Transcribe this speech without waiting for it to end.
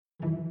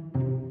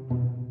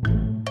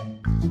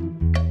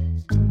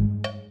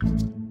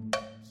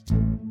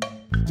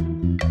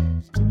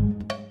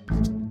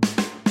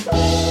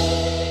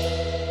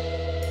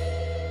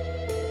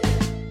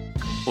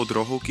Od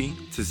Rohovky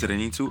cez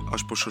Renicu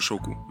až po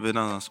Šošovku.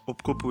 Veda nás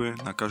obklopuje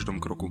na každom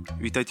kroku.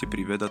 Vítajte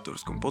pri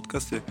vedatorskom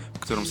podcaste, v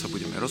ktorom sa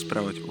budeme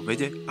rozprávať o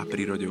vede a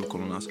prírode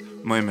okolo nás.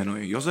 Moje meno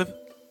je Jozef.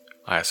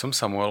 A ja som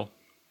Samuel.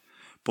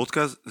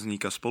 Podcast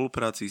vzniká v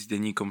spolupráci s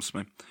denníkom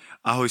SME.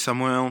 Ahoj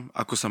Samuel,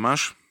 ako sa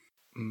máš?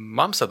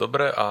 Mám sa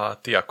dobre a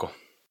ty ako?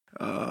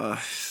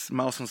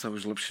 Mal som sa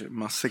už lepšie,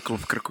 ma sekol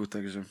v krku,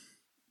 takže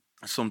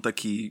som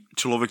taký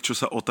človek, čo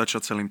sa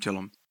otáča celým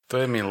telom. To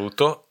je mi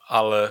ľúto,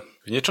 ale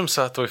v niečom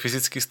sa tvoj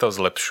fyzický stav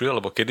zlepšuje,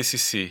 lebo kedysi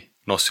si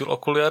nosil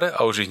okuliare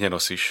a už ich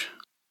nenosíš.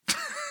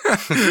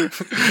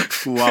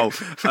 Wow.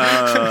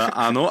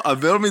 Áno, a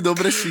veľmi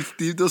dobre si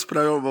týmto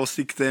spravil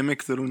vlastne k téme,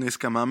 ktorú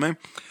dneska máme.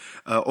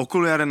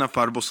 Okuliare na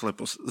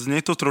farbosleposť.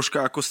 Znie to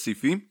troška ako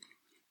sci-fi,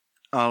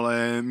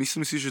 ale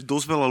myslím si, že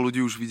dosť veľa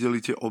ľudí už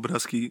videli tie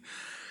obrázky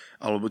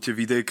alebo tie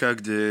videjka,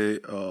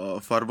 kde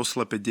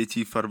farboslepé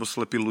deti,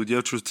 farboslepí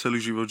ľudia, čo celý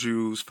život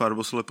žijú s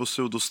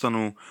farbosleposťou,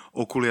 dostanú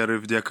okuliare,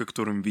 vďaka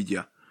ktorým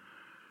vidia.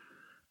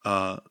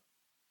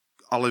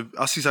 Ale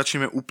asi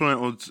začneme úplne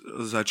od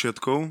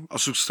začiatkov.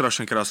 A sú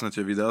strašne krásne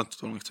tie videá,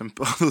 to len chcem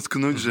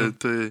podotknúť, že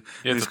to je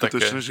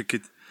neskutočné, že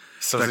keď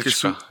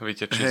srdcička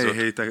vytečí.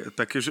 Hej,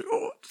 také, že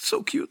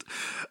so cute.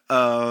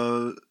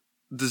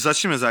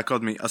 Začneme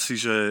základmi asi,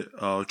 že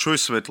čo je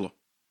svetlo?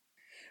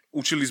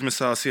 Učili sme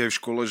sa asi aj v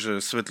škole,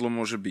 že svetlo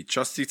môže byť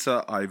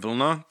častica aj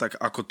vlna, tak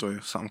ako to je,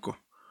 Samko?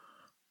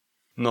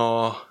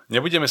 No,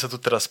 nebudeme sa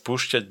tu teraz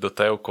púšťať do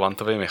tajov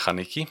kvantovej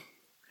mechaniky,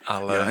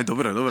 ale... Ja,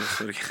 dobre,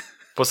 sorry.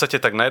 V podstate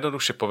tak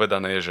najjednoduchšie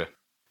povedané je, že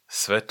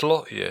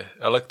svetlo je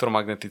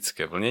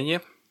elektromagnetické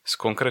vlnenie s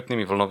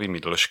konkrétnymi vlnovými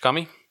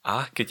dĺžkami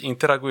a keď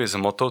interaguje s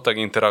hmotou,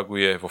 tak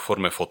interaguje vo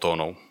forme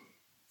fotónov.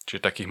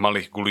 Čiže takých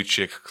malých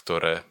guličiek,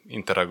 ktoré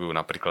interagujú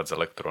napríklad s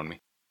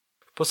elektrónmi.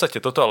 V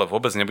podstate toto ale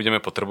vôbec nebudeme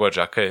potrebovať,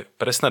 že aká je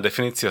presná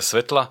definícia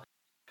svetla.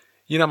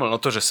 Je nám len o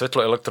to, že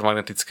svetlo je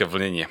elektromagnetické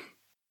vlnenie.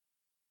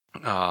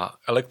 A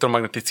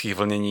elektromagnetických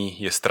vlnení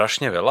je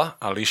strašne veľa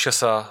a líšia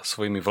sa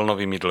svojimi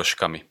vlnovými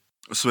dĺžkami.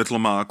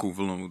 Svetlo má akú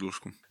vlnovú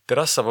dĺžku?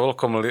 Teraz sa vo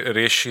veľkom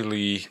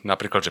riešili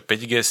napríklad, že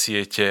 5G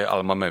siete,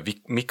 ale máme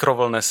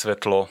mikrovlnné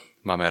svetlo,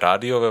 máme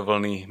rádiové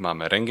vlny,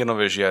 máme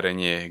rentgenové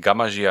žiarenie,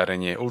 gamma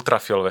žiarenie,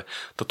 ultrafialové.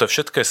 Toto je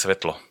všetko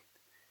svetlo.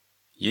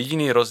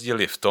 Jediný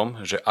rozdiel je v tom,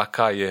 že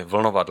aká je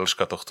vlnová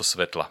dĺžka tohto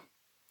svetla.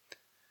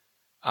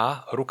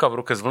 A ruka v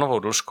ruke s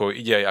vlnovou dĺžkou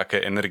ide aj aká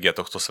je energia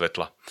tohto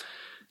svetla.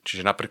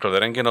 Čiže napríklad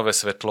rentgenové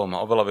svetlo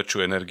má oveľa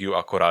väčšiu energiu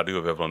ako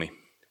rádiové vlny.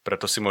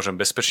 Preto si môžem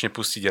bezpečne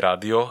pustiť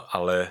rádio,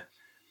 ale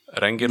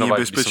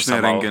rentgenovať by som sa mal... Nebezpečný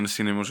rentgen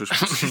si nemôžeš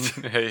pustiť.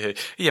 Hej,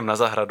 idem na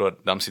záhradu a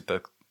dám si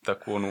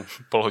takú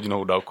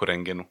polhodinovú dávku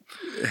rentgenu.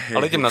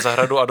 Ale idem na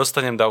záhradu a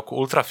dostanem dávku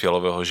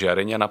ultrafialového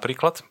žiarenia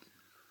napríklad,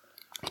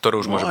 ktoré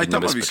už môže byť nebezpečné.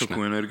 Aj tam má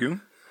vysokú energiu.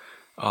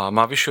 A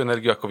má vyššiu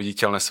energiu ako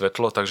viditeľné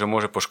svetlo, takže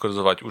môže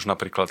poškodzovať už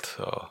napríklad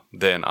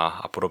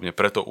DNA a podobne.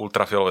 Preto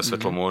ultrafialové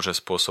svetlo môže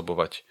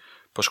spôsobovať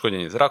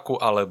poškodenie zraku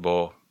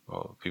alebo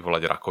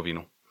vyvolať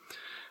rakovinu.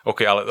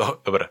 OK, ale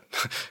dobre.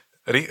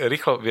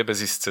 Rýchlo vie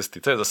bez ísť cesty,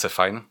 to je zase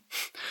fajn.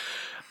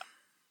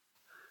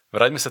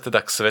 Vráťme sa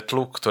teda k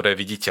svetlu, ktoré je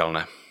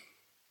viditeľné.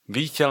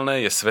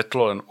 Viditeľné je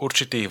svetlo len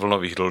určitých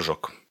vlnových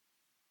dĺžok.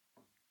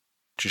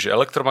 Čiže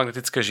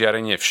elektromagnetické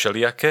žiarenie je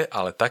všelijaké,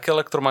 ale také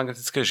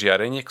elektromagnetické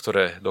žiarenie,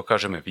 ktoré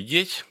dokážeme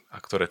vidieť a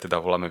ktoré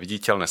teda voláme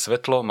viditeľné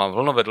svetlo, má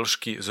vlnové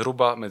dĺžky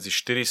zhruba medzi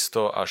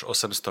 400 až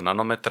 800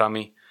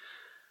 nanometrami,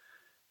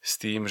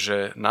 s tým,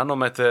 že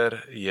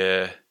nanometer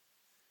je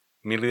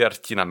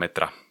miliardina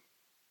metra.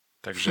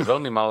 Takže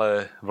veľmi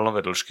malé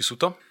vlnové dĺžky sú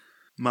to.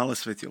 Malé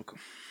svetielko.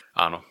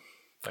 Áno,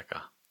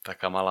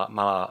 taká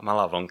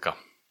malá vlnka.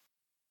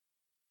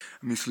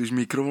 Myslíš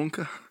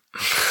mikrovlnka?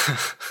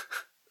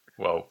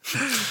 Wow.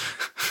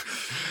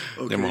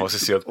 Okay. Nemohol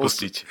si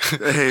odpustiť.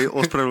 Hej,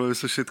 ospravedlňujem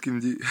sa všetkým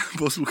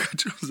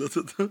poslucháčom za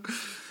toto.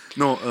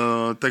 No,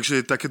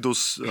 takže také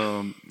dosť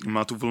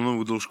má tú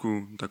vlnovú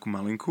dĺžku takú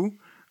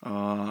malinkú.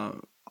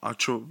 A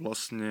čo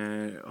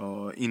vlastne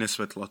iné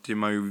svetla? Tie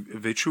majú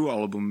väčšiu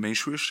alebo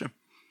menšiu ešte?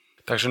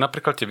 Takže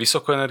napríklad tie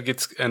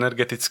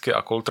vysokoenergetické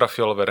ako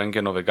ultrafialové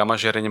rentgenové gamma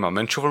žiarenie má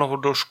menšiu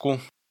vlnovú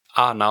dĺžku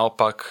a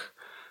naopak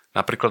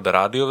napríklad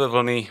rádiové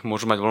vlny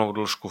môžu mať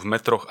vlnovú dĺžku v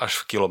metroch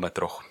až v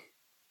kilometroch.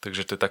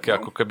 Takže to je také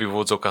ako keby v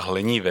úvodzovkách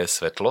lenivé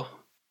svetlo.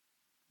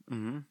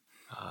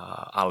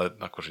 Ale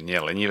akože nie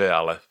lenivé,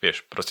 ale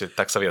vieš, proste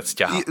tak sa viac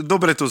ťahá.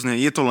 Dobre to znie,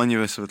 je to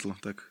lenivé svetlo.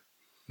 Tak.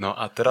 No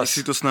a teraz...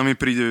 Si to s nami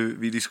príde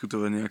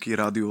vydiskutovať nejaký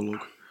radiológ.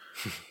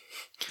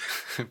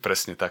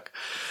 Presne tak.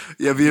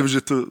 Ja viem,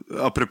 že to...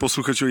 A pre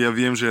posluchačov ja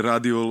viem, že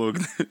radiológ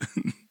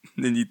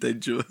není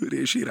ten, čo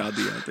rieši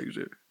rádia,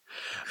 takže...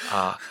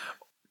 A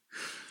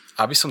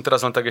aby som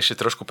teraz len tak ešte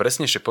trošku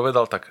presnejšie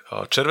povedal, tak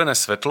červené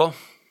svetlo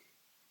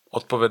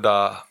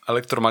odpovedá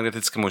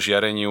elektromagnetickému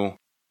žiareniu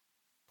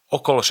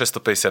okolo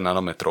 650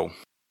 nanometrov.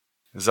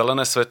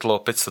 Zelené svetlo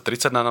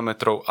 530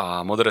 nanometrov a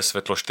modré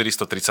svetlo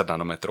 430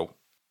 nanometrov.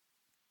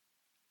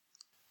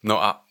 No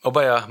a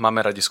obaja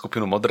máme radi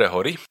skupinu Modré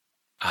hory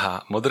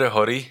a Modré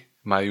hory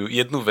majú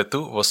jednu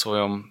vetu vo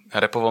svojom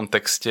rapovom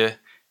texte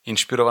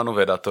inšpirovanú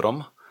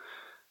Vedatorom,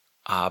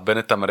 A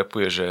Bennett tam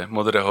repuje, že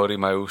modré hory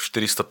majú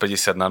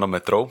 450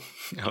 nanometrov,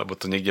 lebo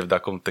to niekde v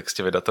takom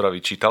texte vedátora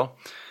vyčítal.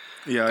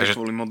 Ja aj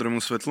kvôli modrému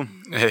svetlu.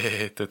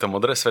 To je to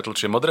modré svetlo.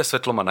 Čiže modré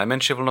svetlo má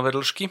najmenšie vlnové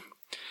dĺžky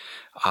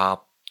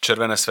a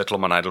červené svetlo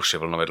má najdlhšie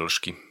vlnové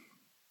dĺžky.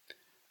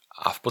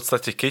 A v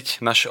podstate, keď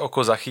naše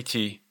oko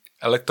zachytí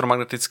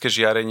elektromagnetické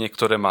žiarenie,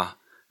 ktoré má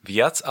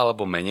viac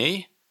alebo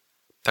menej,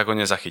 tak ho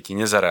nezachytí,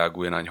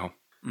 nezareaguje na ňo.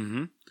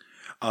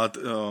 A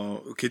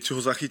keď ho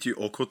zachytí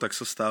oko, tak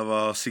sa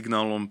stáva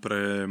signálom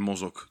pre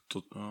mozog.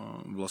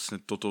 Vlastne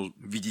toto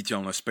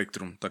viditeľné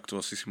spektrum, tak to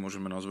asi si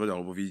môžeme nazvať,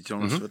 alebo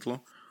viditeľné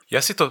svetlo. Ja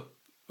si to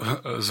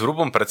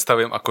zhrubom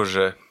predstavujem ako,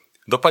 že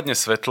dopadne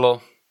svetlo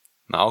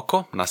na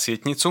oko, na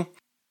sietnicu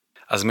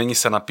a zmení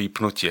sa na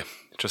pípnutie.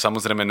 Čo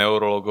samozrejme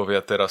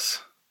neurológovia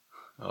teraz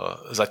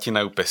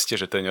zatínajú peste,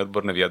 že to je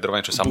neodborné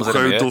vyjadrovanie, čo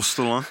samozrejme je. Do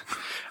stola.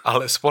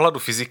 Ale z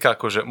pohľadu fyzika,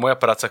 akože moja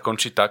práca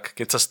končí tak,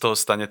 keď sa z toho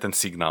stane ten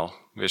signál.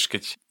 Vieš,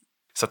 keď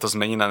sa to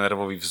zmení na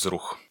nervový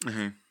vzruch.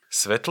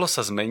 Svetlo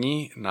sa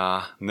zmení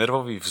na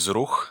nervový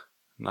vzruch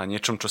na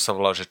niečom, čo sa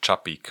volá, že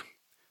čapík.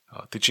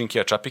 Tyčinky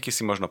a čapíky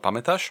si možno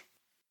pamätáš?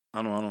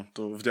 Áno,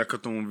 to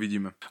vďaka tomu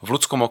vidíme. V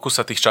ľudskom oku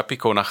sa tých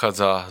čapíkov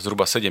nachádza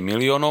zhruba 7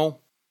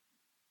 miliónov,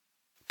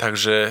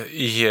 takže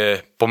ich je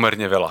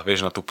pomerne veľa,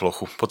 vieš, na tú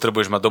plochu.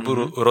 Potrebuješ mať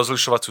dobrú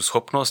rozlišovaciu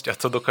schopnosť a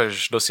to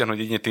dokážeš dosiahnuť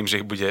jedine tým,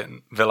 že ich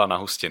bude veľa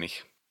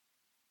nahustených.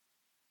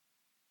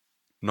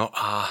 No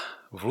a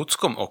v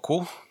ľudskom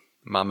oku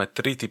máme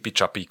 3 typy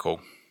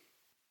čapíkov.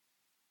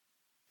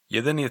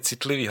 Jeden je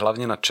citlivý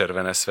hlavne na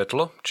červené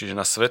svetlo, čiže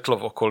na svetlo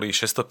v okolí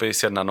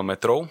 650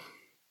 nanometrov.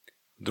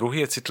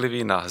 Druhý je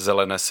citlivý na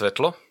zelené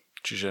svetlo,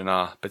 čiže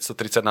na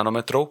 530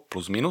 nanometrov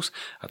plus minus.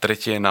 A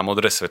tretie je na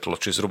modré svetlo,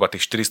 čiže zhruba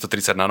tých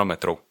 430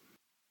 nanometrov.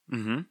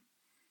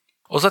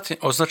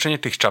 Označenie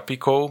tých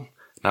čapíkov,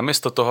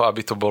 namiesto toho,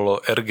 aby to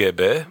bolo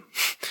RGB,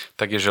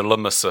 tak je, že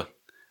LMS,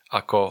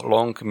 ako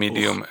long,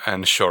 medium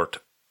and short.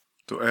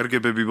 To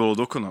RGB by bolo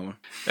dokonalé.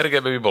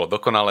 RGB by bolo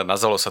dokonalé,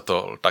 nazvalo sa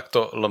to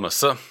takto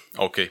LMS.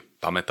 OK,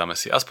 pamätáme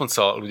si. Aspoň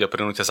sa ľudia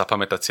prinútia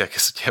zapamätať si, aké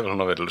sú tie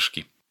vlnové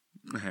dĺžky.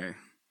 Hej.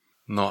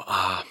 No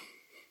a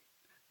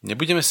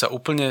nebudeme sa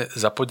úplne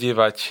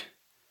zapodievať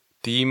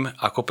tým,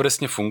 ako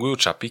presne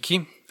fungujú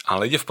čapíky,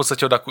 ale ide v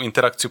podstate o takú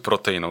interakciu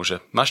proteínov, že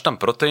máš tam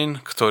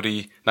proteín,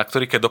 na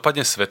ktorý keď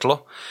dopadne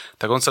svetlo,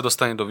 tak on sa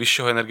dostane do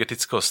vyššieho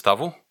energetického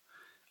stavu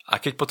a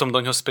keď potom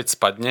do ňoho späť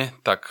spadne,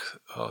 tak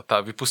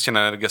tá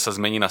vypustená energia sa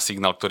zmení na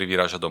signál, ktorý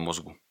vyráža do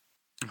mozgu.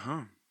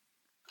 Aha.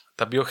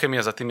 Tá biochemia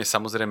za tým je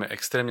samozrejme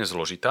extrémne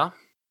zložitá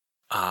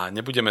a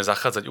nebudeme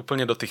zachádzať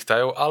úplne do tých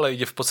tajov, ale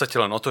ide v podstate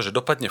len o to, že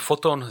dopadne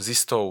fotón s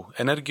istou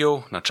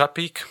energiou na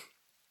čapík,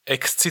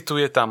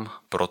 excituje tam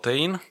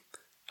proteín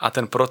a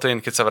ten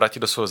proteín, keď sa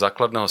vráti do svojho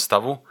základného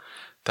stavu,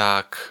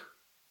 tak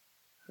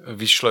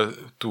vyšle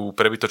tú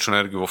prebytočnú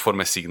energiu vo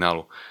forme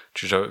signálu.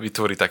 Čiže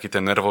vytvorí taký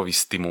ten nervový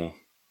stimul.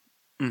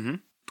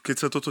 Keď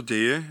sa toto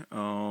deje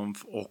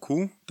v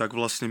oku, tak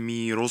vlastne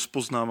my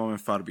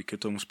rozpoznávame farby,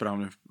 keď tomu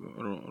správne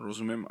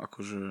rozumiem,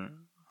 akože...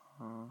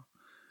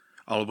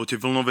 Alebo tie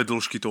vlnové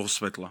dĺžky toho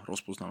svetla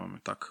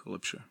rozpoznávame tak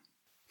lepšie.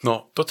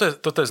 No, toto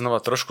je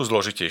znova trošku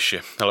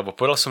zložitejšie, lebo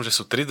povedal som, že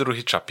sú 3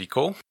 druhy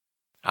čapíkov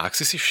a ak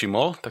si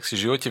všimol, tak si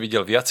v živote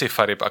videl viacej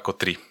farieb ako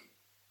 3.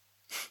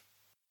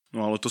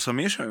 No ale to sa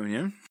miešajú,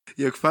 nie?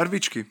 Jak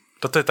farbičky.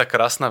 Toto je tá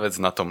krásna vec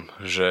na tom,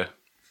 že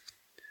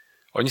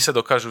oni sa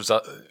dokážu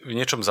v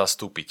niečom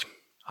zastúpiť.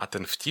 A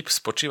ten vtip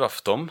spočíva v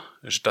tom,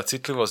 že tá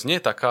citlivosť nie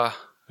je taká,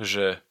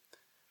 že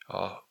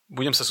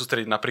budem sa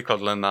sústrediť napríklad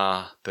len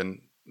na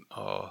ten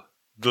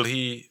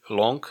dlhý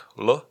long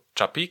L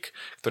čapík,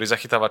 ktorý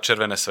zachytáva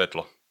červené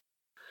svetlo.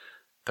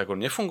 Tak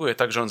on nefunguje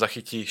tak, že on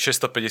zachytí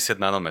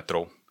 650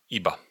 nanometrov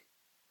iba.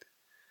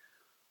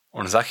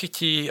 On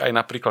zachytí aj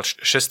napríklad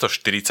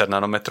 640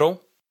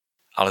 nanometrov,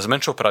 ale s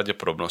menšou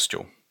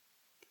pravdepodobnosťou.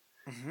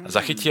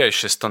 Zachytí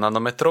aj 600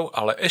 nanometrov,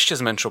 ale ešte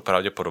s menšou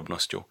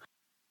pravdepodobnosťou.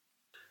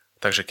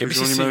 Takže keby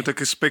si oni majú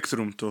také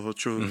spektrum toho,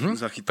 čo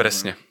zachytávajú.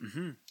 Presne.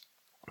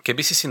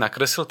 Keby si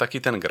nakreslil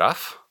taký ten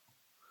graf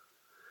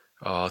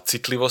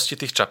citlivosti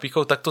tých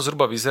čapíkov, tak to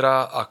zhruba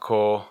vyzerá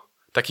ako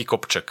taký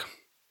kopček.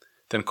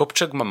 Ten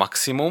kopček má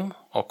maximum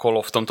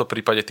okolo, v tomto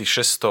prípade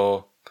tých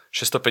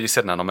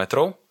 650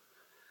 nanometrov,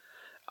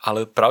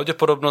 ale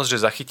pravdepodobnosť, že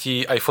zachytí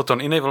aj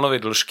fotón inej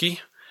vlnovej dĺžky,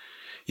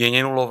 je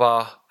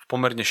nenulová v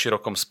pomerne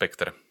širokom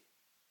spektre.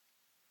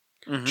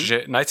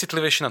 Čiže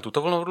najcitlivejší na túto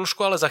vlnovú dĺžku,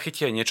 ale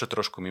zachytí aj niečo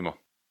trošku mimo.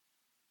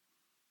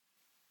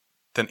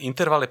 Ten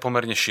interval je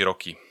pomerne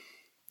široký.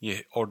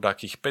 Je od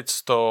takých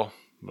 500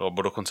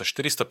 alebo dokonca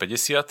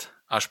 450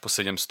 až po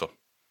 700.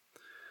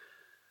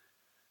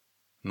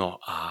 No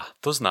a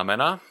to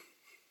znamená,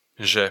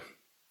 že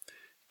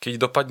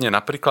keď dopadne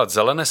napríklad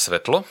zelené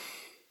svetlo,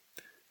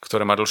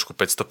 ktoré má dĺžku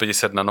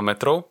 550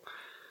 nanometrov,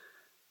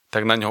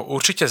 tak na ňo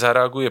určite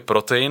zareaguje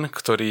proteín,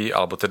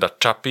 alebo teda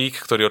čapík,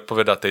 ktorý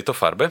odpovedá tejto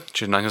farbe,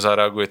 čiže na ňo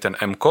zareaguje ten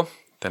M-ko,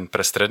 ten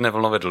pre stredné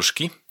vlnové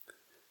dĺžky.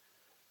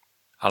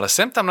 Ale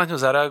sem tam na ňo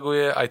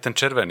zareaguje aj ten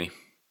červený,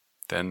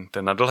 ten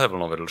na dlhé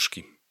vlnové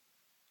dĺžky.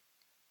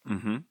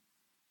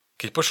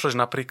 Keď pošleš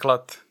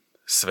napríklad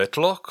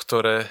svetlo,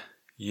 ktoré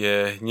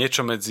je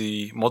niečo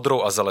medzi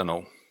modrou a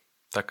zelenou.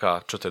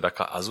 Taká, čo to je,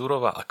 taká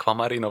azúrová,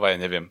 akvamarinová, ja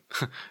neviem.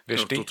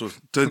 Vieš ty?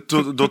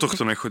 Do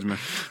tohto nechoďme.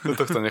 Do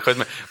tohto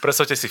nechoďme.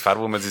 Predstavte si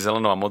farbu medzi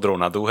zelenou a modrou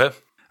na dúhe.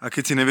 A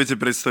keď si neviete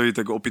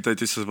predstaviť, tak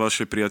opýtajte sa z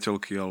vašej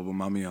priateľky, alebo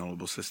mamy,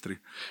 alebo sestry.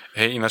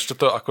 Hej, ináč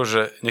toto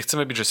akože,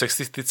 nechceme byť že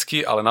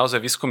sexistickí, ale naozaj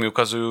výskumy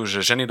ukazujú,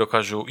 že ženy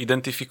dokážu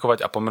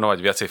identifikovať a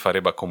pomenovať viacej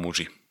farieb ako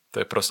muži. To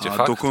je proste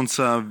fakt. A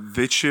dokonca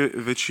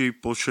väčší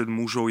počet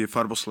mužov je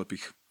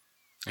farboslepých.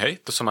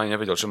 Hej, to som ani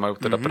nevedel, že majú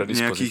teda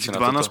predispozíciu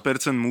na toto.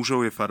 Nejakých 12%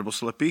 mužov je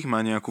farboslepých,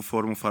 má nejakú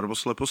formu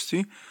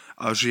farbosleposti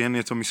a žien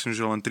je to myslím,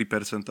 že len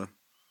 3%.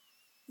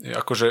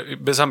 Akože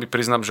bez hamby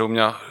priznám, že u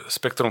mňa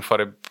spektrum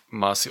fareb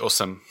má asi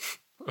 8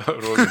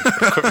 rôznych.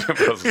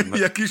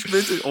 Jaký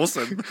špecie?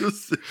 8.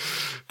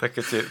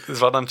 Také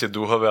zvládam tie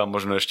dúhové a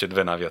možno ešte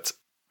 2 naviac.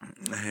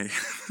 Hej.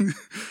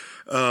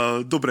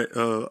 Dobre,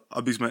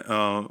 aby sme...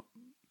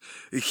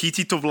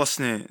 chytí to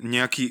vlastne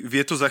nejaký...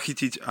 Vie to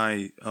zachytiť aj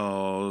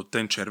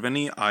ten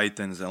červený,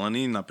 aj ten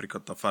zelený,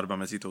 napríklad tá farba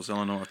medzi tou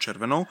zelenou a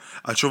červenou.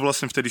 A čo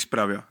vlastne vtedy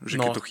spravia, že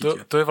keď to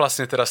chytia? To je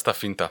vlastne teraz tá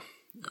finta.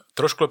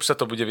 Trošku lepšie sa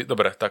to bude...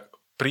 Dobre, tak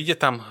príde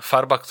tam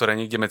farba, ktorá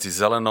je niekde medzi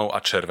zelenou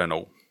a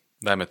červenou.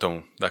 Dajme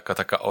tomu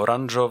taká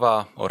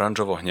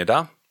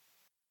oranžovo-hnedá.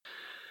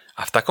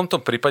 A v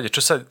takomto prípade,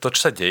 čo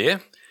sa deje,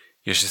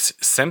 je, že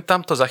sem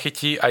tam to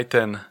zachytí aj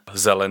ten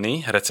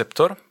zelený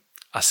receptor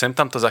a sem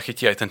tam to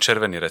zachytí aj ten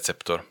červený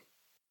receptor.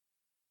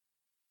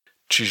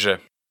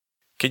 Čiže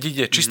keď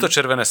ide čisto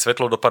červené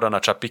svetlo dopada na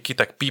čapíky,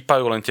 tak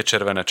pípajú len tie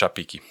červené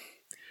čapíky.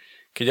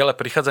 Keď ale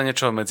prichádza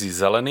niečo medzi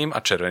zeleným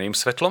a červeným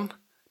svetlom,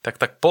 tak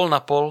pol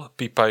na pol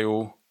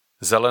pípajú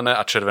zelené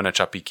a červené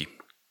čapíky.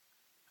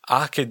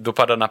 A keď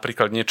dopadá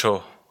napríklad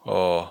niečo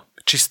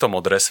čisto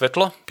modré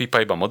svetlo,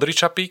 pípa iba modrý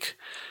čapík.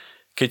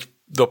 Keď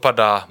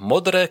dopadá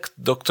modré,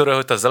 do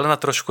ktorého je tá zelená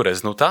trošku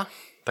reznutá,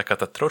 taká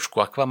tá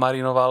trošku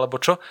akvamarinová alebo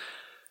čo,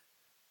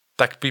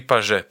 tak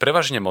pípa, že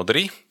prevažne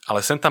modrý, ale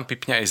sem tam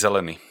pípne aj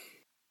zelený.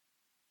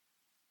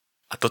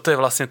 A toto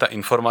je vlastne tá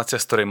informácia,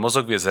 z ktorej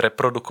mozog vie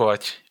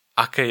zreprodukovať,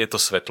 aké je to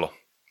svetlo.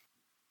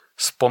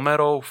 S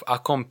pomerov, v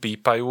akom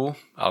pípajú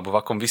alebo v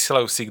akom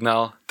vysielajú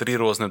signál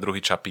 3 rôzne druhy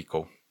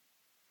čapíkov.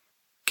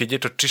 Keď je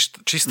to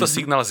čisto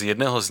signál z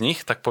jedného z nich,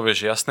 tak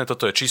povieš, že jasné,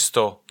 toto je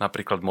čisto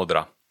napríklad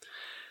modrá.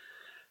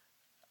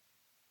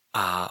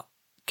 A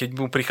keď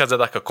mu prichádza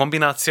taká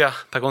kombinácia,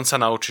 tak on sa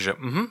naučí, že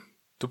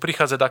tu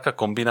prichádza taká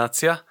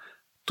kombinácia,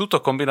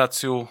 túto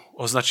kombináciu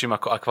označím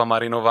ako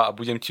akvamarinová a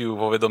budem ti ju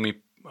vo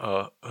vedomí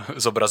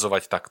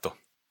zobrazovať takto.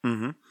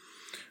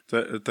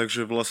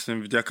 Takže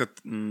vlastne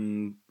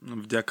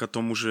vďaka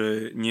tomu,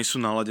 že nie sú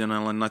naladené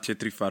len na tie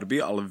 3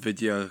 farby, ale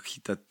vedia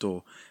chytať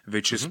to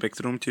väčšie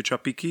spektrum, tie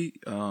čapíky,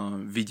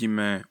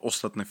 vidíme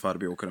ostatné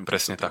farby okrem.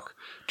 Presne tak.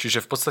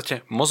 Čiže v podstate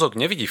mozog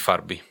nevidí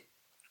farby.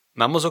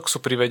 Na mozog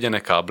sú privedené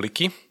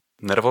kábliky,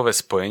 nervové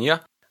spojenia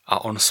a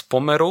on z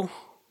pomeru...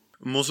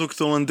 Mozog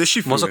to len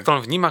dešifruje. Mozog to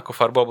len vníma ako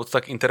farbu, alebo to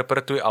tak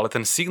interpretuje, ale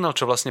ten signál,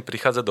 čo vlastne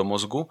prichádza do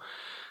mozgu,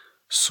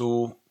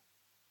 sú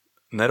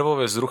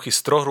nervové vzruchy z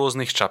 3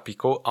 rôznych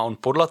čapíkov a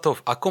on podľa toho,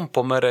 v akom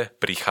pomere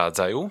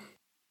prichádzajú,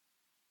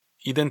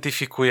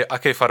 identifikuje,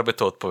 akej farbe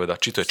to odpoveda.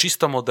 Či to je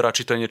čisto modrá,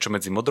 či to je niečo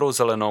medzi modrou a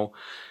zelenou.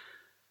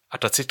 A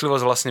tá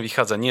citlivosť vlastne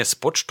vychádza nie z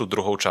počtu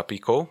druhov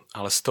čapíkov,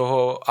 ale z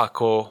toho,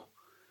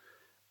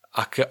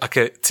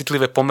 aké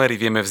citlivé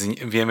pomery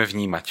vieme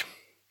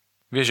vnímať.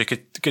 Vieš,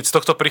 že keď z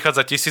tohto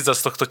prichádza 1000 a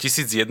z tohto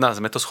 1001,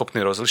 sme to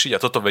schopní rozlišiť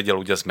a toto vedia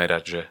ľudia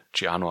zmerať, že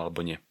či áno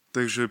alebo nie.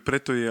 Takže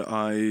preto je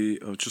aj,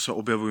 čo sa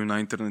objavujú na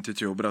internete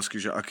tie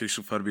obrázky, že aké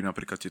sú farby,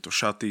 napríklad tieto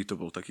šaty, to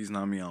bol taký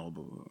známy,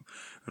 alebo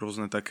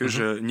rôzne také,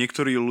 že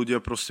niektorí ľudia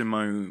proste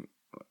majú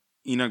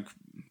inak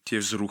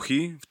tie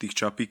vzruchy v tých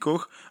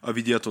čapíkoch a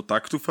vidia to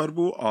tak tú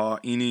farbu a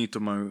iní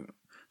to majú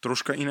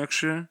troška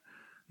inakšie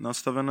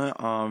nastavené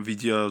a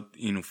vidia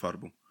inú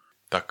farbu.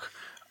 Tak,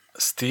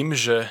 s tým,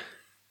 že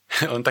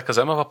len taká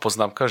zaujímavá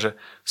poznámka, že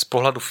z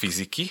pohľadu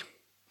fyziky,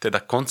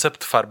 teda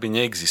koncept farby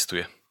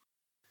neexistuje.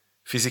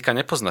 Fyzika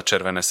nepozná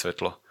červené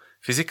svetlo.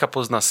 Fyzika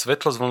pozná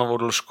svetlo s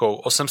vlnovou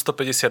dĺžkou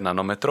 850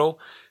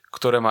 nanometrov,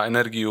 ktoré má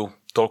energiu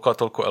toľko a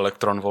toľko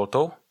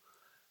elektronvoltov,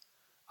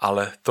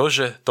 ale to,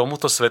 že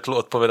tomuto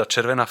svetlu odpoveda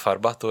červená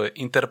farba, to je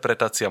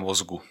interpretácia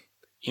mozgu.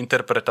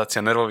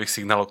 Interpretácia nervových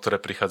signálov, ktoré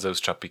prichádzajú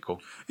z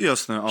čapíkov.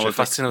 Jasné, ale... Čo je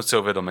fascinujúce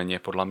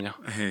uvedomenie, podľa mňa.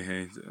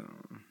 Hej,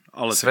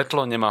 ale...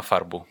 Svetlo nemá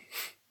farbu.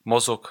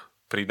 Mozog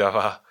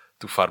pridáva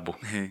tú farbu.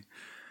 Hej.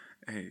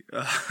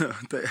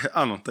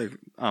 Áno,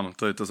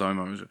 to je to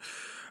zaujímavé, že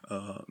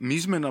my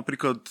sme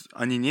napríklad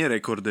ani nie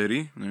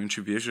rekordéri, neviem,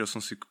 či vieš, ja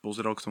som si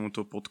pozeral k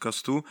tomuto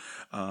podcastu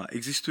a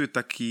existuje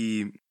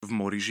taký v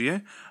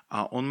Morižie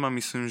a on má,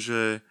 myslím,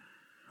 že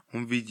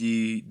on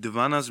vidí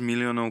 12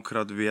 miliónov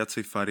krát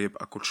viacej farieb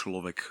ako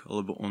človek,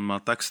 lebo on má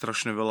tak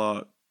strašne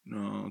veľa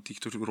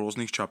týchto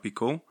rôznych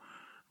čapíkov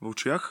v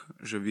očiach,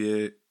 že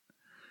vie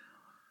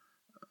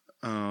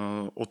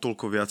o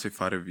toľko viacej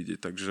farieb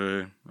vidieť,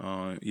 takže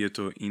je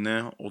to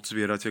iné od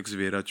zvieraťa k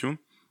zvieraťu.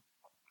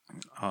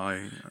 Aj.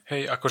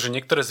 Hej, akože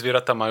niektoré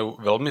zvieratá majú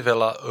veľmi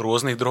veľa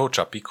rôznych druhov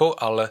čapíkov,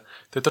 ale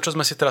to je to, čo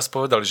sme si teraz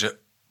povedali, že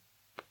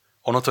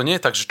ono to nie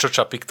je tak, že čo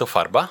čapík, to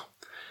farba.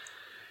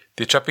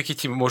 Tie čapíky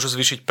ti môžu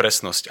zvýšiť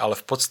presnosť, ale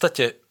v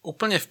podstate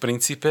úplne v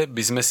princípe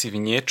by sme si v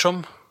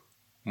niečom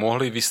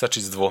mohli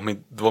vystačiť s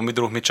dvomi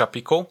druhmi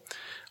čapíkov,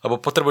 lebo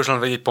potrebuješ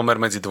len vedieť pomer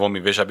medzi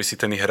dvomi, vieš, aby si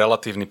ten ich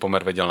relatívny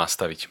pomer vedel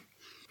nastaviť.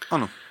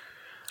 Áno.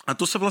 A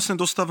tu sa vlastne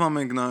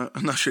dostávame k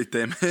našej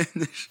téme.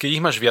 Keď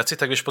ich máš viacej,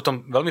 tak vieš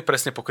potom veľmi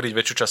presne pokryť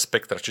väčšiu časť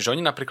spektra. Čiže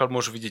oni napríklad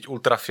môžu vidieť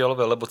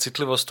ultrafialové, lebo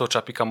citlivosť toho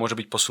čapíka môže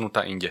byť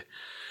posunutá inde.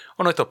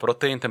 Ono je to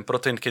proteín, ten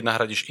proteín, keď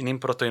nahradíš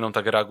iným proteínom,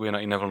 tak reaguje na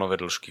iné vlnové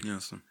dĺžky.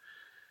 Jasne.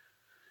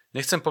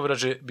 Nechcem povedať,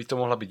 že by to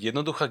mohla byť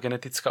jednoduchá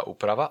genetická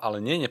úprava,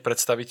 ale nie je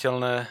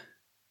nepredstaviteľné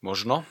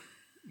možno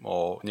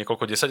o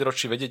niekoľko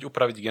desaťročí vedieť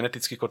upraviť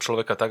genetický kód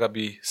človeka tak,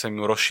 aby sa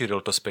mu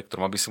rozšíril to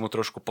spektrum, aby si mu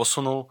trošku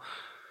posunul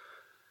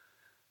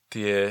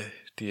tie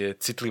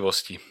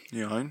citlivosti.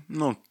 Jaj,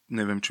 no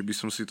neviem, či by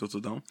som si toto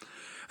dal.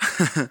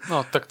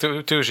 No tak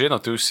ty už jedno,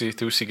 ty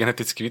už si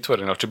geneticky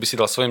vytvorený. Či by si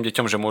dal svojim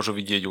deťom, že môžu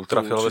vidieť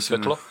ultrafialové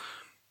svetlo?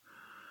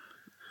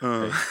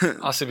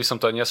 Asi by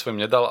som to ani ja svojim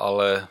nedal,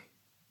 ale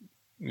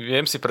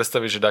viem si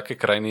predstaviť, že také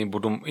krajiny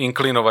budú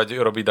inklinovať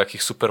robiť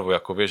takých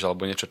supervojakov, vieš,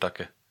 alebo niečo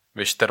také.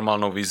 Vieš,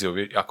 termálnou víziou,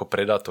 ako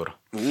Predátor.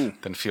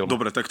 Ten film.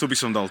 Dobre, tak to by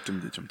som dal tým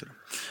deťom teda.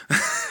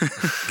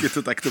 keď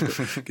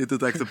to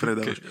takto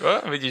predávaš.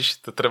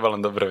 Vidíš, to treba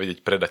len dobre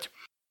vedieť predať.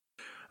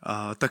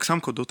 Tak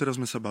Samko, doteraz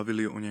sme sa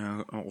bavili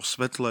o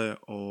svetle,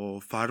 o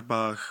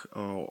farbách,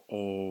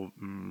 o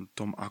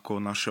tom,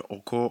 ako naše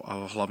oko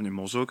a hlavne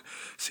mozog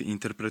si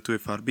interpretuje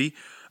farby.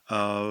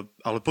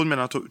 Ale poďme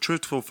na to, čo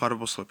je tvoja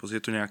farbosleposť?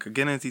 Je to nejaká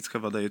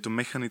genetická vada, je to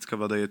mechanická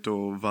vada, je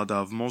to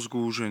vada v mozgu,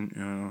 že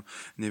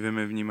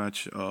nevieme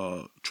vnímať,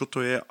 čo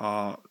to je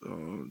a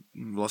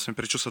vlastne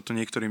prečo sa to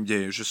niektorým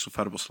deje, že sú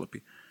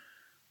farboslepí?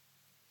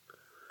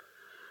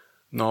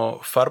 No,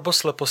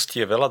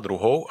 farbosleposti je veľa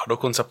druhov a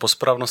dokonca po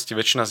správnosti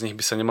väčšina z nich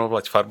by sa nemala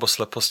volať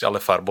farbosleposť,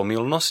 ale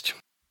farbomylnosť.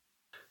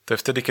 To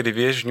je vtedy, kedy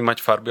vieš vnímať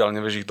farby, ale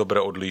nevieš ich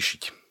dobre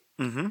odlíšiť.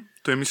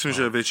 To je myslím,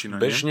 že je väčšina,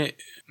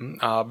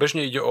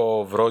 bežne ide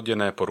o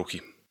vrodené poruchy.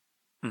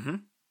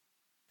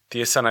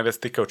 Tie sa najviac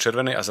týkajú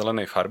červenej a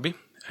zelenej farby.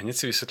 Hneď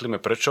si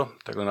vysvetlíme prečo,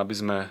 tak len aby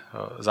sme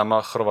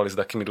zamachrovali s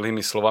takými dlhými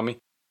slovami.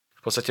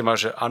 V podstate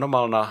máš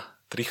anomálna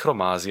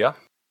trichromázia,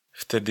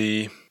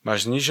 vtedy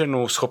máš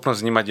zníženú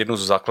schopnosť vnímať jednu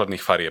zo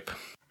základných farieb.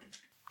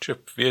 Čiže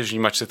vieš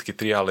vnímať všetky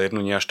tri, ale jednu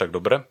nie až tak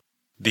dobre.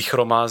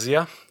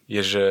 Dichromázia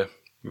je, že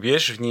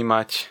vieš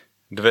vnímať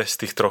dve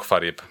z tých troch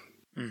farieb.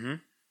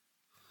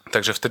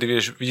 Takže vtedy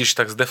vidíš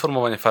tak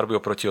zdeformovanie farby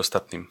oproti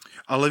ostatným.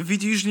 Ale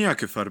vidíš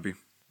nejaké farby?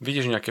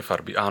 Vidíš nejaké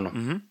farby, áno.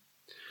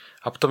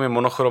 A potom je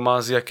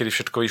monochromázia, kedy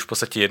všetko vidíš v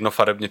podstate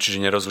jednofarebne, čiže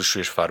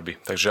nerozlišuješ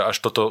farby. Takže až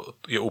toto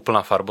je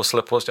úplná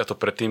farbosleposť a to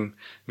predtým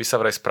by sa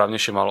vraj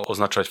správnejšie malo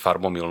označovať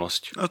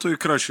farbomylnosť. A to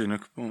je krajšie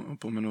inak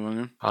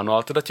pomenovanie. Áno,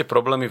 ale teda tie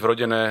problémy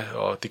vrodené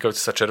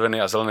týkajúce sa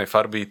červenej a zelenej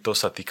farby, to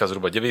sa týka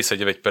zhruba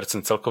 99%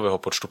 celkového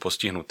počtu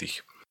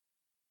postihnutých.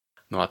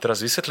 No a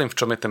teraz vysvetlím, v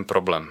čom je ten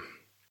problém.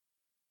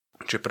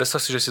 Čiže predstav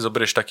si, že si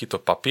zoberieš takýto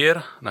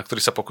papier, na ktorý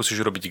sa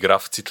pokúsiš urobiť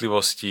graf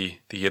citlivosti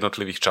tých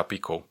jednotlivých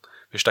čapíkov.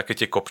 Vieš, také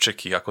tie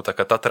kopčeky, ako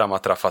taká Tatra,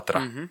 Matra, Fatra.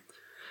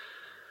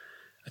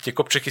 A tie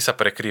kopčeky sa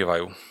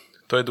prekrývajú.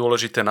 To je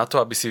dôležité na to,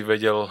 aby si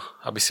vedel,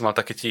 aby si mal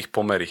také tie ich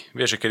pomery.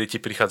 Vieš, že kedy ti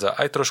prichádza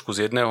aj trošku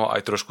z jedného,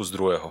 aj trošku z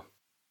druhého.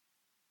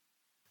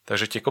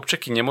 Takže tie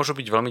kopčeky nemôžu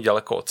byť veľmi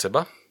ďaleko od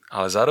seba,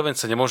 ale zároveň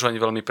sa nemôžu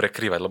ani veľmi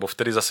prekrývať, lebo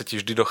vtedy zase ti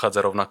vždy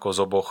dochádza rovnako z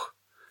oboch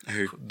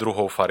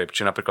druhov farieb,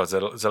 či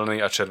napríklad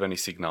zelený a červený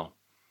signál.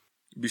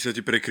 By sa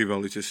ti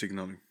prekrývali tie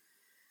signály.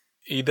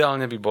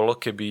 Ideálne by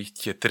bolo, keby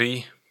tie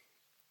tri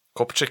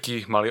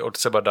kopčeky mali od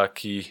seba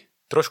taký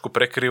trošku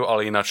prekryv,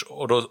 ale ináč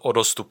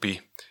odostupy,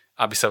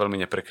 aby sa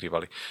veľmi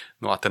neprekrývali.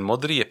 No a ten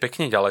modrý je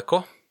pekne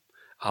ďaleko,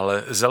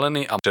 ale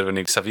zelený a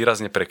červený sa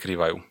výrazne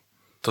prekrývajú.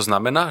 To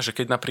znamená, že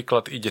keď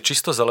napríklad ide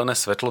čisto zelené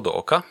svetlo do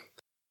oka,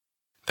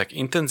 tak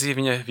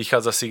intenzívne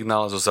vychádza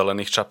signál zo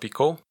zelených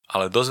čapíkov,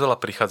 ale dosť veľa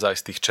prichádza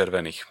aj z tých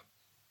červených.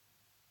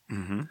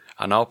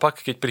 A naopak,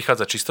 keď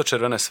prichádza čisto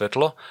červené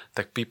svetlo,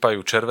 tak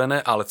pípajú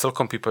červené, ale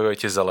celkom pípajú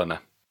aj tie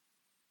zelené.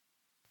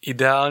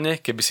 Ideálne,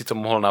 keby si to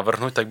mohol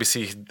navrhnúť, tak by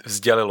si ich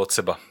vzdialil od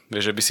seba.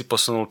 Vieš, že by si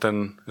posunul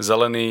ten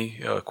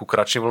zelený ku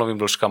kratším vlnovým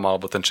dĺžkam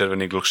alebo ten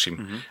červený k dlhším,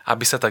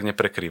 aby sa tak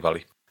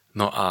neprekrývali.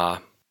 No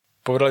a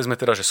povedali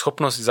sme teda, že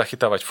schopnosť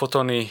zachytávať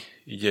fotóny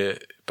ide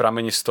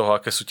pramení z toho,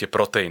 aké sú tie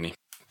proteíny.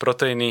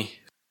 Proteíny,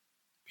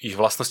 ich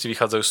vlastnosti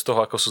vychádzajú z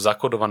toho, ako sú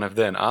zakodované v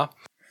DNA.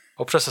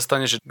 Občas sa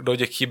stane, že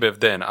dojde k chybe v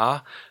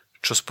DNA,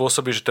 čo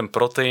spôsobí, že ten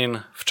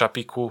proteín v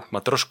čapíku má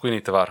trošku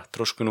iný tvar,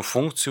 trošku inú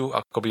funkciu,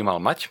 ako by mal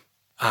mať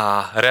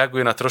a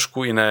reaguje na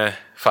trošku iné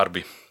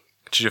farby.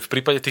 Čiže v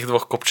prípade tých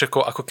dvoch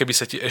kopčekov, ako keby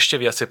sa ti ešte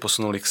viacej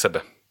posunuli k sebe.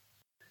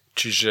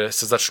 Čiže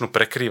sa začnú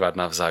prekrývať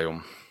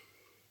navzájom.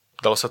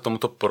 Dalo sa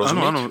tomuto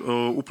porozumieť? Áno,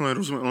 úplne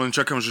rozumiem, len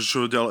čakám, že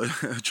čo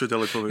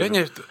ďalej povie.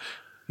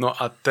 No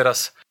a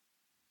teraz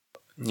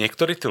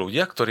niektorí tí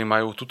ľudia, ktorí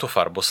majú túto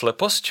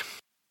farbosleposť,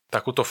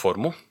 takúto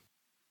formu,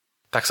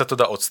 tak sa to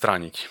dá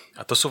odstrániť.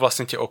 A to sú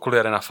vlastne tie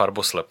okuliare na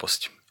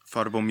farbosleposť.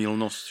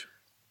 Farbomilnosť.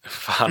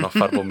 Áno,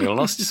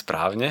 farbomilnosť,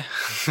 správne.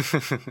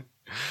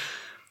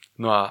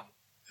 No a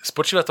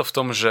spočíva to v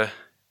tom, že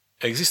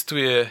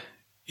existuje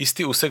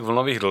istý úsek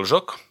vlnových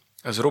dĺžok,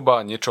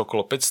 zhruba niečo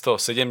okolo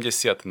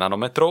 570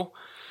 nanometrov,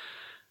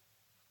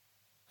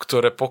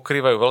 ktoré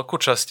pokrývajú veľkú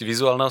časť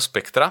vizuálneho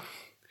spektra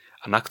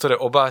a na ktoré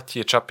oba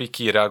tie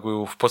čapíky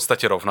reagujú v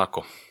podstate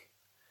rovnako.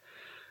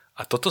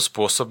 A toto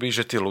spôsobí,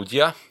 že tí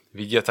ľudia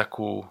vidia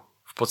takú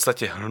v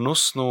podstate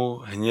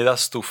hnusnú,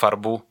 hnedastú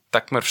farbu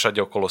takmer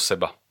všade okolo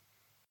seba.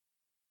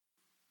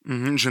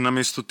 Že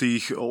namiesto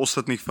tých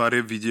ostatných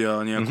farieb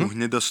vidia nejakú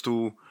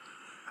hnedastú,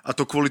 a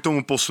to kvôli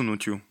tomu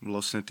posunutiu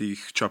vlastne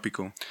tých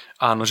čapikov.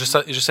 Áno, že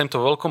sa im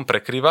to veľkom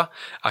prekrýva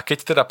a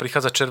keď teda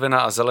prichádza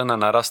červená a zelená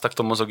naraz, tak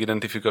to mozog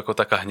identifikuje ako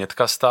taká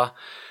hnedkastá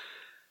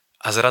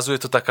a zrazu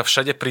je to taká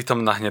všade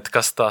prítomná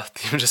hnedkastá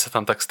tým, že sa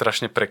tam tak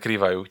strašne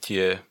prekrývajú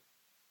tie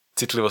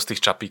citlivosť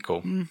tých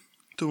čapíkov.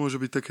 To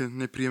môže byť také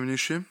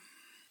nepríjemnejšie.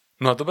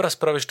 No a dobrá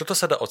správa, že toto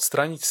sa dá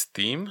odstrániť s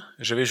tým,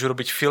 že vieš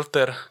urobiť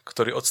filter,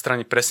 ktorý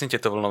odstráni presne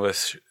tieto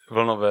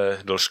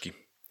vlnové dĺžky.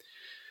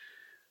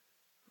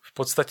 V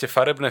podstate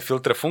farebné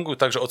filtre fungujú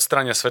tak, že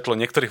odstránia svetlo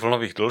niektorých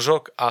vlnových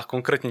dĺžok a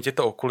konkrétne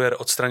tieto okuliare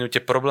odstraňujú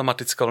tie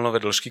problematické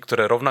vlnové dĺžky,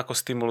 ktoré rovnako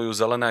stimulujú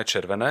zelené a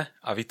červené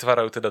a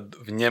vytvárajú teda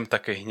v nem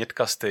takej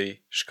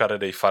hnedkastej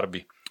škaredej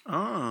farby.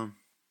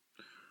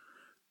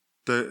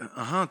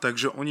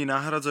 Takže oni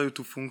nahradzajú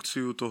tú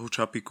funkciu toho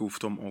čapiku v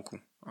tom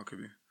oku.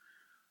 Akoby.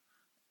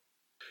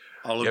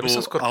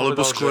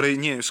 Alebo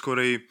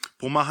skorej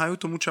pomáhajú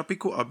tomu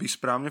čapiku, aby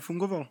správne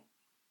fungoval?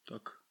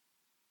 Tak.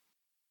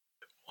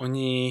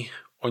 Oni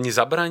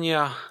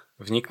zabrania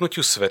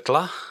vniknutiu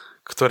svetla,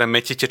 ktoré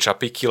metiete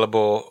čapíky,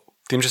 lebo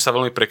tým, že sa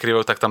veľmi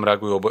prekrývajú, tak tam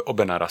reagujú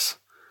obe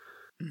naraz.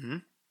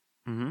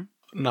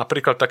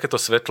 Napríklad takéto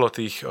svetlo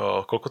tých,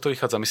 koľko to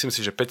vychádza, myslím si,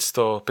 že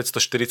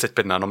 545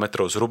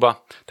 nanometrov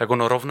zhruba, tak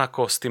ono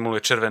rovnako stimuluje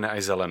červené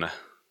aj zelené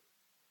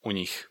u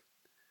nich.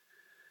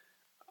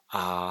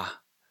 A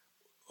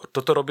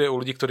toto robia u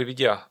ľudí, ktorí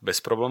vidia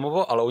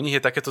bezproblémovo, ale u nich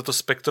je takéto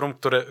spektrum,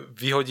 ktoré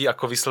vyhodí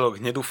ako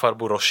výsledok hnedú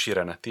farbu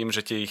rozšírené, tým,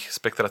 že tie ich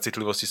spektra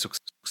citlivosti sú k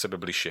sebe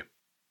bližšie.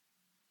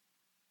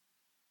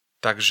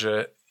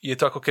 Takže je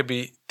to ako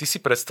keby, ty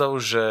si predstav,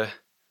 že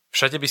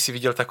všade by si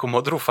videl takú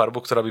modrú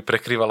farbu, ktorá by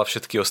prekrývala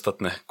všetky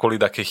ostatné, kvôli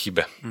takej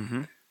chybe.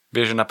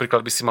 Vieš, že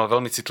napríklad by si mal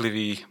veľmi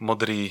citlivý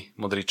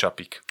modrý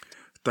čapík.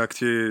 Tak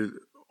tie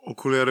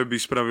okuliare by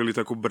spravili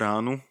takú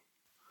bránu.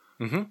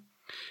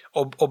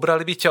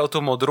 Obrali by ťa o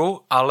tú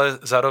modrú,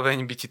 ale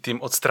zároveň by ti tým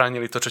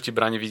odstránili to, čo ti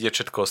bráni vidieť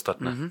všetko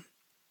ostatné.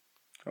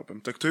 Chápem.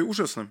 Tak to je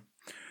úžasné.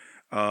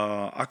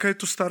 A aká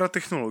je to stará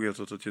technológia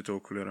tieto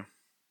okuliare?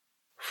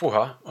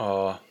 Fúha.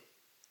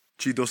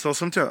 Či dostal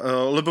som ťa?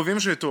 Lebo viem,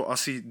 že je to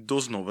asi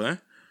dosť nové,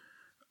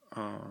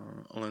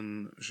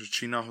 len že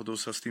či náhodou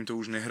sa s týmto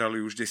už nehrali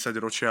už 10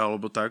 ročia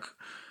alebo tak,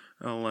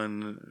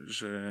 len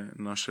že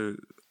naše...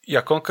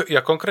 Ja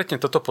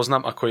konkrétne toto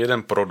poznám ako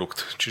jeden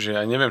produkt, čiže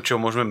ja neviem, či ho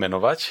môžeme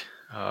menovať.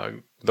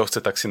 Kto chce,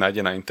 tak si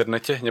nájde na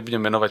internete.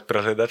 Nebudem menovať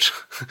prehľadač.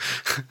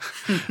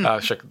 A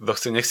však kto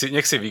chce,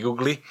 nech si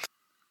vygoogli.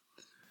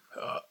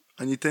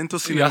 Ani tento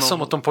si ja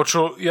som o tom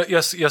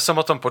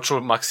počul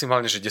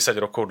maximálne, že 10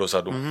 rokov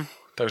dozadu.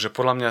 Takže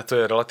podľa mňa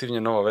to je relatívne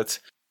nová vec.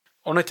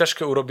 Ono je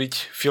ťažké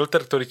urobiť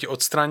filter, ktorý ti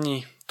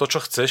odstráni to, čo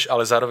chceš,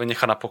 ale zároveň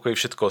nechá na pokoji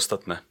všetko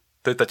ostatné.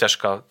 To je tá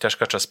ťažká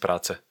časť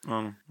práce.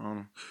 Áno.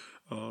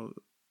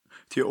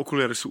 Tie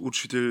okuliare sú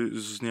určite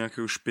z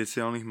nejakých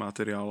špeciálnych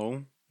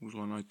materiálov. Už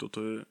len aj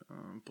toto je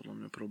podľa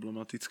mňa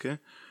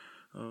problematické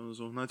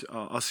zohnať.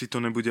 A asi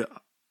to nebude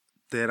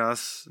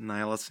teraz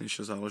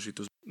najlacnejšia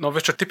záležitosť. No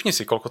vieš čo, tipni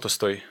si, koľko to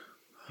stojí.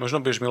 Možno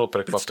budeš milo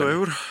prekvapený. 500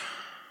 eur?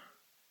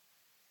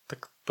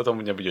 Tak potom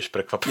nebudeš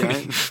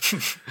prekvapený.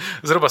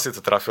 Zhruba si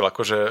to trafil,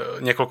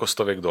 akože niekoľko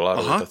stoviek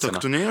dolárov. Aha,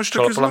 tak to nie je až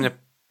také zlé.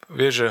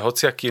 Vieš, že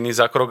hociaký iný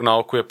zákrok na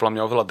oku je podľa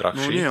mňa oveľa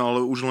drahší. No nie, ale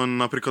už len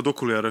napríklad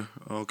okuliare.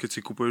 Keď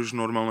si kupuješ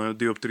normálne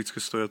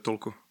dioptrické, stoja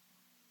toľko.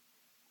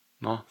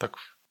 No, tak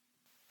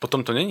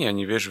potom to není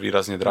ani, vieš,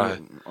 výrazne drahé.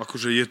 No,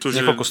 akože je to,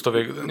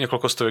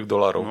 niekoľko stoviek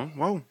dolárov. No,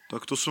 wow,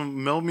 tak to som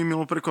veľmi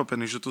milo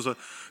prekvapený, že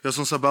ja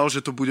som sa bál,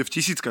 že to bude v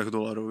tisíckach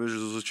dolárov, vieš,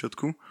 zo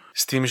začiatku.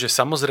 S tým, že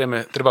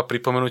samozrejme treba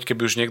pripomenúť,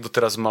 keby už niekto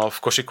teraz mal v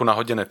košiku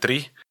nahodené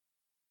 3,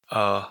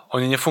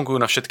 oni nefungujú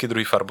na všetky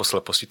druhy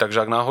farbosleposti,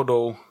 takže ak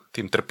náhodou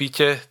tým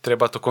trpíte,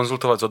 treba to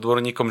konzultovať s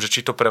odborníkom, že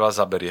či to pre vás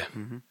zaberie.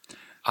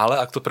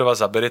 Ale ak to pre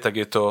vás zaberie, tak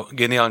je to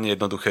geniálne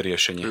jednoduché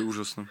riešenie. To je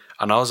úžasné.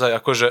 A naozaj,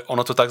 akože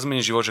ono to tak zmení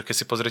život, že keď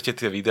si pozriete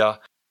tie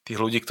videá tých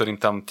ľudí, ktorým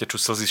tam tečú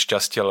slzy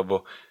šťastia,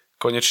 lebo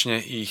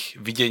konečne ich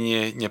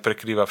videnie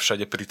neprekrýva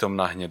všade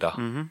prítomná hneda.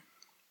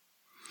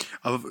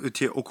 A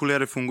tie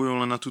okuliare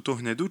fungujú len na túto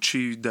hnedu,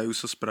 či dajú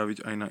sa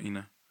spraviť aj na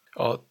iné?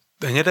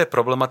 Hneda je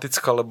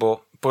problematická,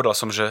 lebo povedal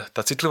som, že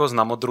tá citlivosť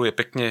na modrú je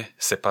pekne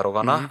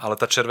separovaná, ale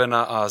tá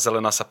červená a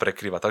zelená sa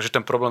prekrýva. Takže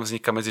ten problém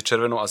vzniká medzi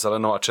červenou a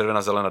zelenou a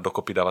červená-zelená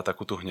dokopy dáva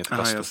takú tú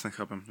hnedkastu. Aha, jasne,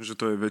 chápem, že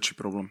to je väčší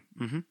problém.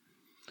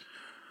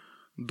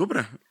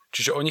 Dobre.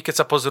 Čiže oni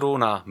keď sa pozrú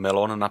na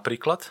melón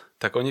napríklad,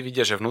 tak oni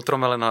vidia, že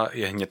vnútro melóna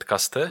je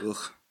hnedkasté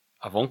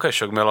a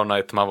vonkajšok melóna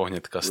je tmavo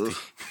hnedkastý.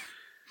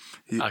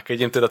 A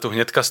keď im teda tú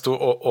hnedkastú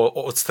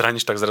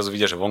odstrániš, tak zrazu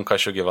vidia, že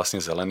vonkajšok je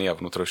vlastne zelený a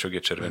vnútrojšok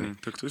je červený.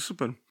 Tak to je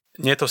super.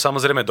 Nie je to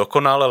samozrejme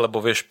dokonale,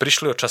 lebo vieš,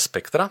 prišli o čas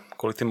spektra,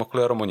 kvôli tým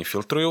okuliarom oni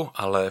filtrujú,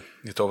 ale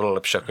je to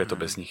oveľa lepšie, ako je to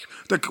bez nich.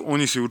 Tak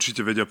oni si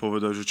určite vedia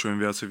povedať, že čo im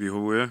viacej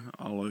vyhovuje,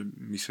 ale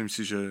myslím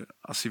si, že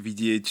asi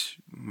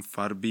vidieť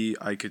farby,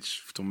 aj keď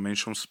v tom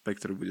menšom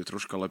spektre bude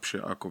troška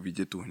lepšie, ako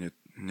vidieť tú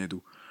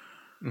hnedu.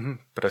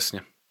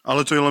 Presne.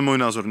 Ale to je len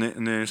môj názor.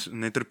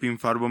 Netrpím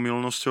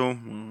farbomilnosťou.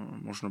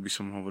 Možno by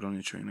som hovoril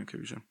niečo iné,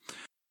 kebyže.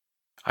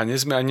 A nie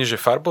sme ani,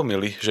 že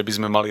farbomili, že by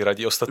sme mali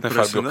radi ostatné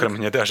farby okrem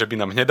hnedé a že by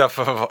nám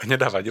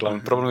hnedá vadila.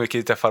 Problém je, keď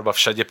je tá farba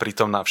všade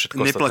prítomná a všetko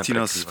ostatné neplatí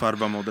nás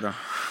farba modrá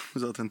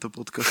za tento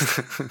podcast.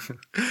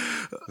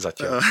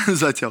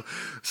 Zatiaľ.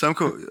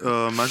 Samko,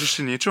 máš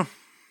ešte niečo?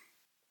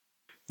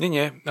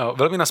 Nie.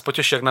 Veľmi nás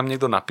poteší, ak nám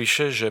niekto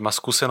napíše, že má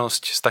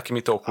skúsenosť s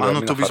takýmito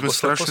okuliarmi na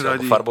farbosleposť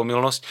alebo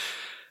farbomilnosť.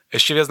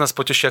 Ešte viac nás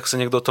poteší, ak sa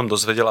niekto o tom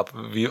dozvedel a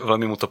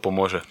veľmi mu to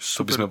pomôže. Super,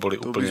 tu by sme boli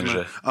úplne,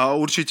 že... A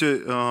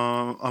určite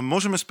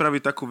môžeme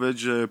spraviť takú vec,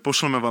 že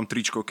pošleme vám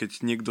tričko,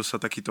 keď niekto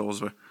sa takýto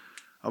ozve.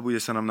 A bude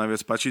sa nám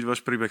najviac páčiť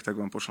váš príbeh, tak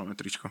vám pošleme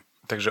tričko.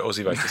 Takže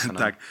ozývajte sa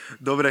nám. Tak,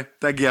 dobre,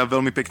 tak ja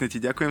veľmi pekne ti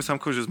ďakujem,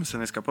 Samko, že sme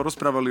sa dneska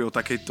porozprávali o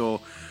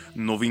takejto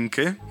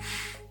novinke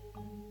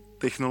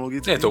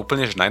technologické. Nie je to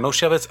úplne že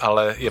najnovšia vec,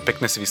 ale je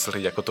pekné si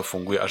vysvetliť, ako to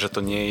funguje a že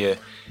to nie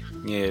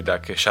je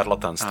také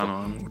šarlatánstvo.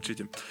 Áno,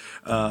 určite.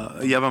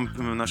 Ja vám,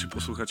 naši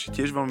posluchači,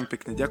 tiež veľmi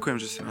pekne ďakujem,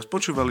 že ste nás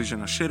počúvali, že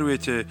nás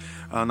šerujete,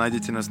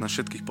 nájdete nás na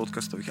všetkých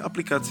podcastových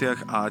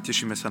aplikáciách a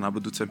tešíme sa na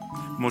budúce.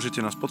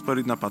 Môžete nás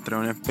podporiť na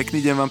Patreone. Pekný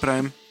deň vám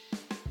prajem.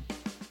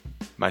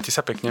 Majte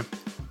sa pekne.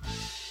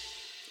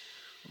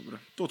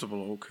 Dobre, toto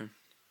bolo OK.